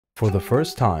For the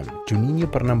first time, Juninho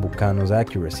Pernambucano's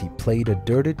accuracy played a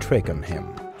dirty trick on him.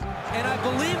 And I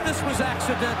believe this was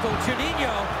accidental.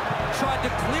 Juninho tried to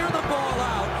clear the ball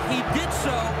out. He did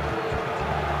so.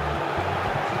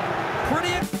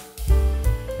 Pretty...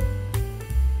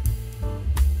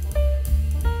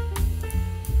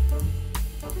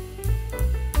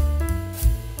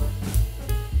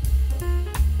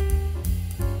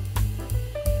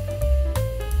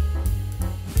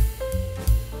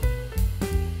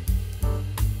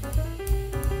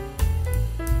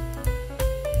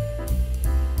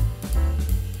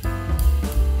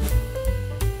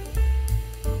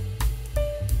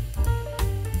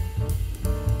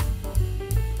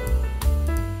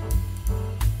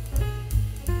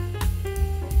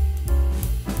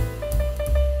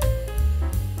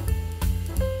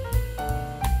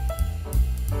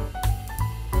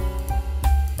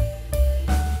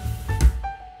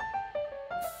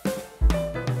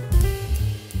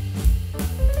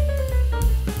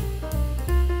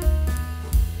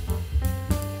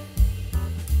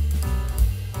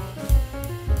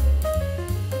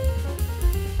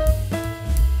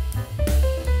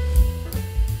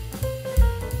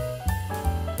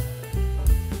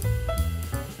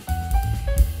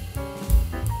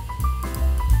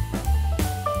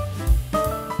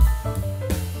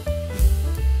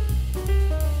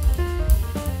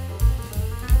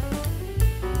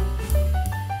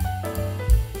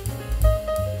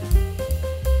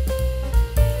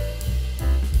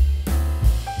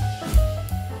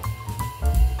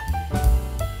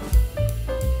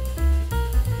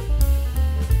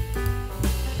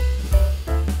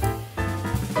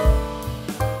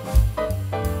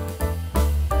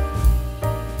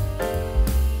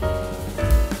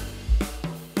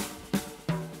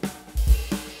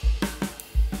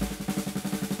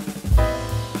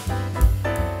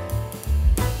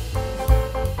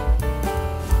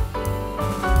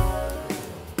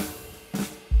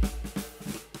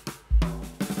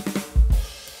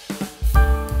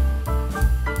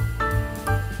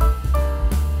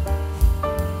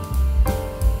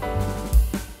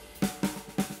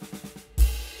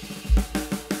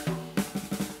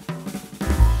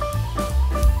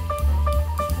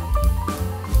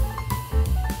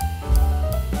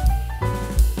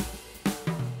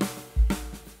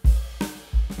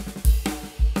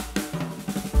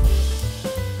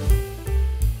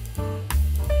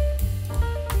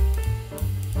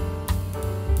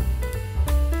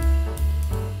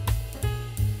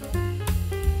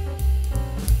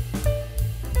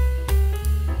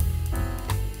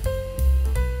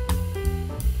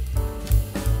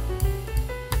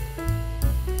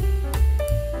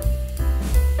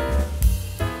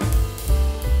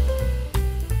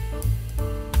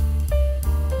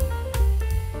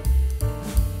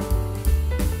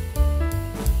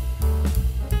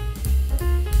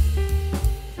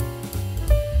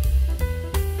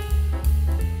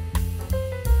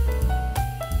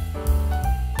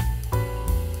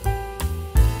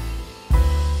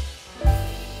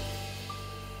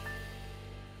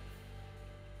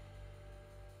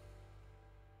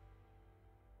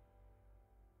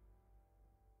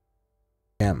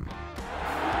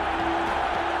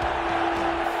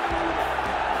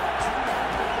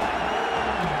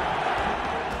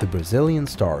 The Brazilian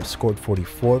star scored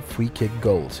 44 free-kick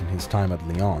goals in his time at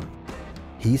Lyon.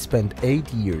 He spent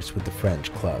 8 years with the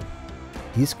French club.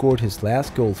 He scored his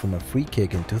last goal from a free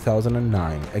kick in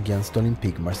 2009 against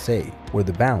Olympique Marseille, where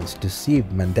the bounce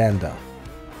deceived Mandanda.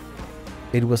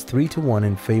 It was 3-1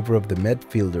 in favor of the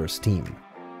midfielder's team.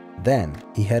 Then,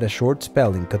 he had a short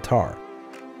spell in Qatar.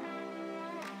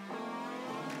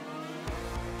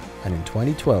 And in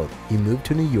 2012, he moved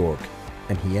to New York,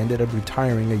 and he ended up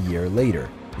retiring a year later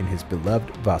in his beloved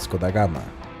Vasco da Gama.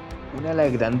 Una de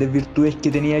las grandes virtudes que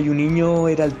tenía Juninho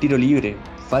era el tiro libre.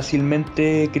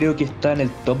 Fácilmente creo que está en el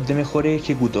top de mejores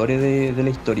ejecutores de la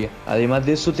historia. Además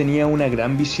de eso tenía una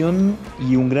gran visión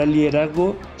y un gran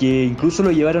liderazgo que incluso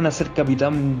lo llevaron a ser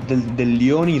capitán del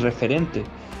Lyon y referente.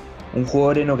 Un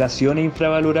jugador en ocasiones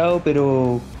infravalorado,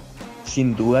 pero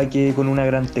sin duda que con una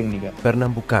gran técnica.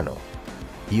 Pernambucano.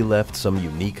 He left some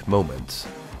unique moments